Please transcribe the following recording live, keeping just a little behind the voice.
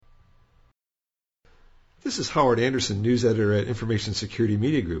This is Howard Anderson, news editor at Information Security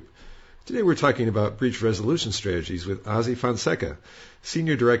Media Group. Today we're talking about breach resolution strategies with Ozzie Fonseca,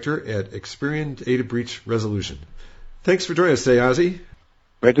 Senior Director at Experian Data Breach Resolution. Thanks for joining us today, Ozzie.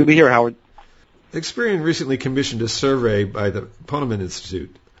 Great to be here, Howard. Experian recently commissioned a survey by the Ponemon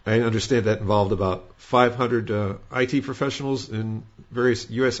Institute. I understand that involved about 500 IT professionals in various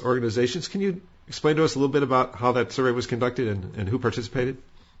U.S. organizations. Can you explain to us a little bit about how that survey was conducted and who participated?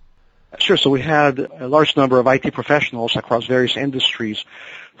 Sure. So we had a large number of IT professionals across various industries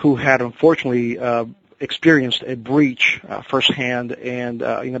who had unfortunately experienced a breach firsthand, and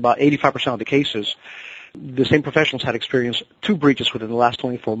in about 85% of the cases, the same professionals had experienced 2 breaches within the last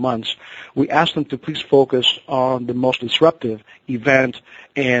 24 months. We asked them to please focus on the most disruptive event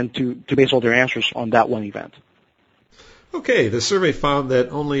and to base all their answers on that one event. Okay, the survey found that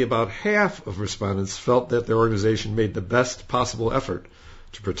only about half of respondents felt that their organization made the best possible effort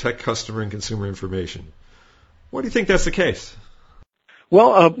to protect customer and consumer information. Why do you think that's the case?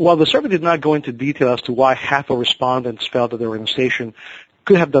 Well, while the survey did not go into detail as to why half of respondents felt that their organization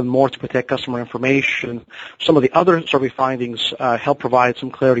could have done more to protect customer information, some of the other survey findings help provide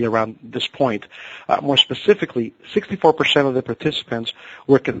some clarity around this point. More specifically, 64% of the participants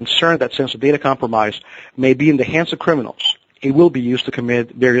were concerned that sensitive data compromise may be in the hands of criminals. It will be used to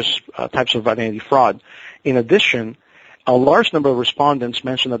commit various types of identity fraud. In addition, a large number of respondents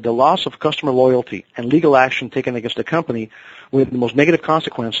mentioned that the loss of customer loyalty and legal action taken against the company with the most negative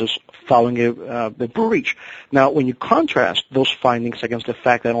consequences following the breach. Now, when you contrast those findings against the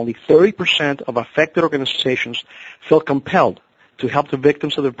fact that only 30% of affected organizations felt compelled to help the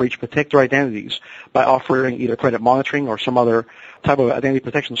victims of the breach protect their identities by offering either credit monitoring or some other type of identity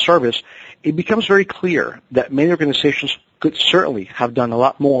protection service, it becomes very clear that many organizations could certainly have done a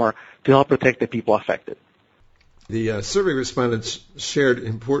lot more to help protect the people affected. The survey respondents shared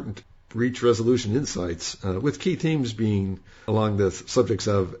important breach resolution insights, with key themes being along the subjects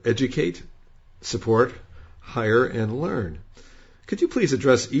of educate, support, hire, and learn. Could you please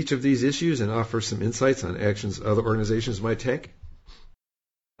address each of these issues and offer some insights on actions other organizations might take?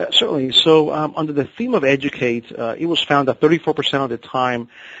 Certainly. So under the theme of educate, it was found that 34% of the time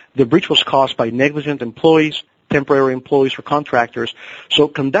the breach was caused by negligent employees, temporary employees, or contractors. So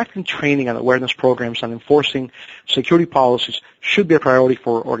conducting training and awareness programs and enforcing security policies should be a priority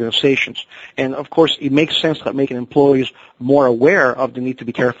for organizations. And of course, it makes sense that making employees more aware of the need to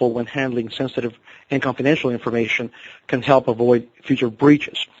be careful when handling sensitive and confidential information can help avoid future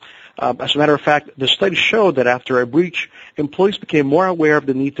breaches. As a matter of fact, the study showed that after a breach, employees became more aware of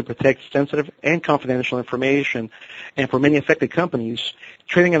the need to protect sensitive and confidential information, and for many affected companies,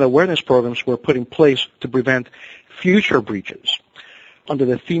 training and awareness programs were put in place to prevent future breaches. Under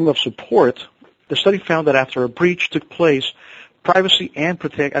the theme of support, the study found that after a breach took place, privacy and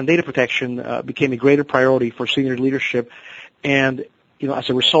data protection became a greater priority for senior leadership, and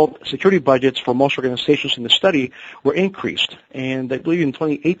as a result, security budgets for most organizations in the study were increased, and I believe in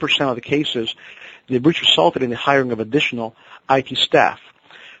 28% of the cases, the breach resulted in the hiring of additional IT staff.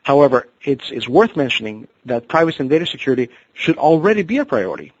 However, it's worth mentioning that privacy and data security should already be a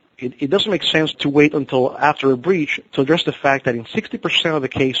priority. It doesn't make sense to wait until after a breach to address the fact that in 60% of the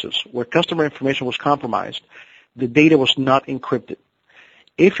cases where customer information was compromised, the data was not encrypted.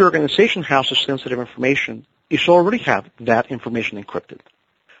 If your organization houses sensitive information, you should already have that information encrypted.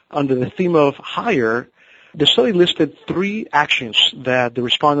 Under the theme of hire, the study listed 3 actions that the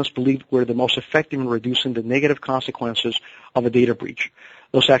respondents believed were the most effective in reducing the negative consequences of a data breach.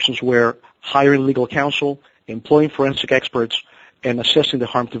 Those actions were hiring legal counsel, employing forensic experts, and assessing the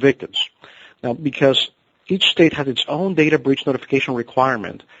harm to victims. Now, because each state has its own data breach notification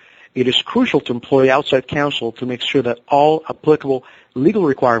requirement, it is crucial to employ outside counsel to make sure that all applicable legal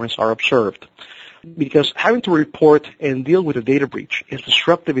requirements are observed. Because having to report and deal with a data breach is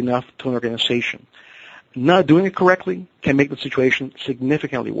disruptive enough to an organization. Not doing it correctly can make the situation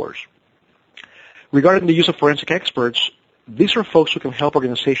significantly worse. Regarding the use of forensic experts, these are folks who can help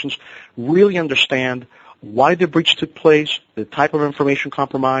organizations really understand why the breach took place, the type of information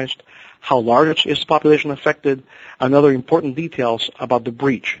compromised, how large is the population affected, and other important details about the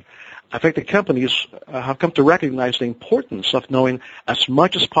breach. Affected companies have come to recognize the importance of knowing as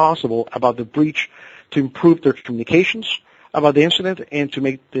much as possible about the breach to improve their communications about the incident and to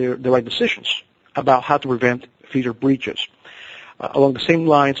make the right decisions about how to prevent future breaches. Along the same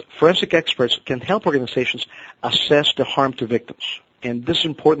lines, forensic experts can help organizations assess the harm to victims. And this is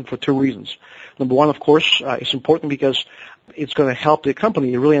important for 2 reasons. Number one, of course, it's important because it's going to help the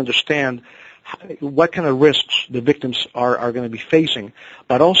company really understand what kind of risks the victims are going to be facing.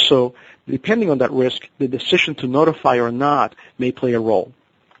 But also, depending on that risk, the decision to notify or not may play a role.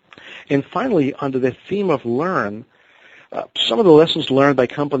 And finally, under the theme of learn, some of the lessons learned by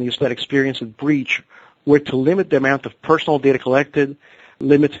companies that experienced a breach were to limit the amount of personal data collected,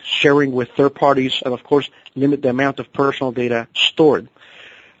 limit sharing with third parties, and of course, limit the amount of personal data stored.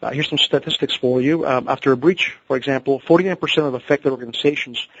 Here's some statistics for you. After a breach, for example, 49% of affected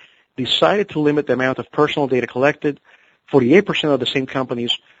organizations decided to limit the amount of personal data collected. 48% of the same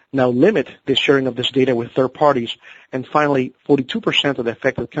companies now limit the sharing of this data with third parties. And finally, 42% of the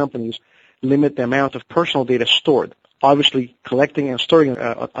affected companies limit the amount of personal data stored. Obviously, collecting and storing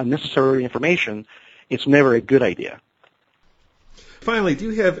unnecessary information is never a good idea. Finally,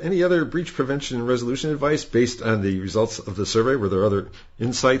 do you have any other breach prevention and resolution advice based on the results of the survey? Were there other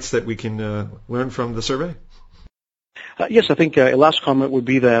insights that we can learn from the survey? Yes, I think a last comment would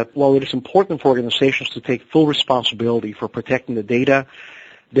be that while it is important for organizations to take full responsibility for protecting the data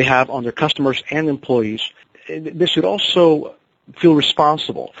they have on their customers and employees, they should also feel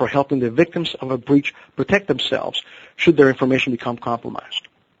responsible for helping the victims of a breach protect themselves should their information become compromised.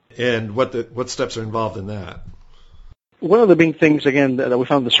 And what steps are involved in that? One of the big things, again, that we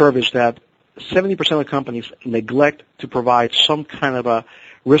found in the survey is that 70% of companies neglect to provide some kind of a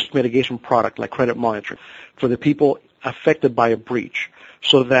risk mitigation product like credit monitoring for the people affected by a breach,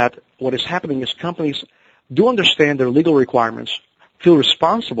 so that what is happening is companies do understand their legal requirements, feel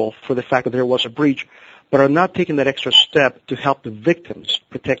responsible for the fact that there was a breach, but are not taking that extra step to help the victims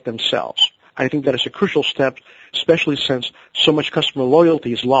protect themselves. I think that is a crucial step, especially since so much customer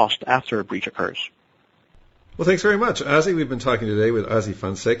loyalty is lost after a breach occurs. Well, thanks very much, Ozzie. We've been talking today with Ozzie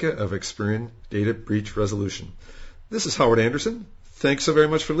Fonseca of Experian Data Breach Resolution. This is Howard Anderson. Thanks so very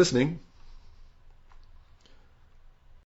much for listening.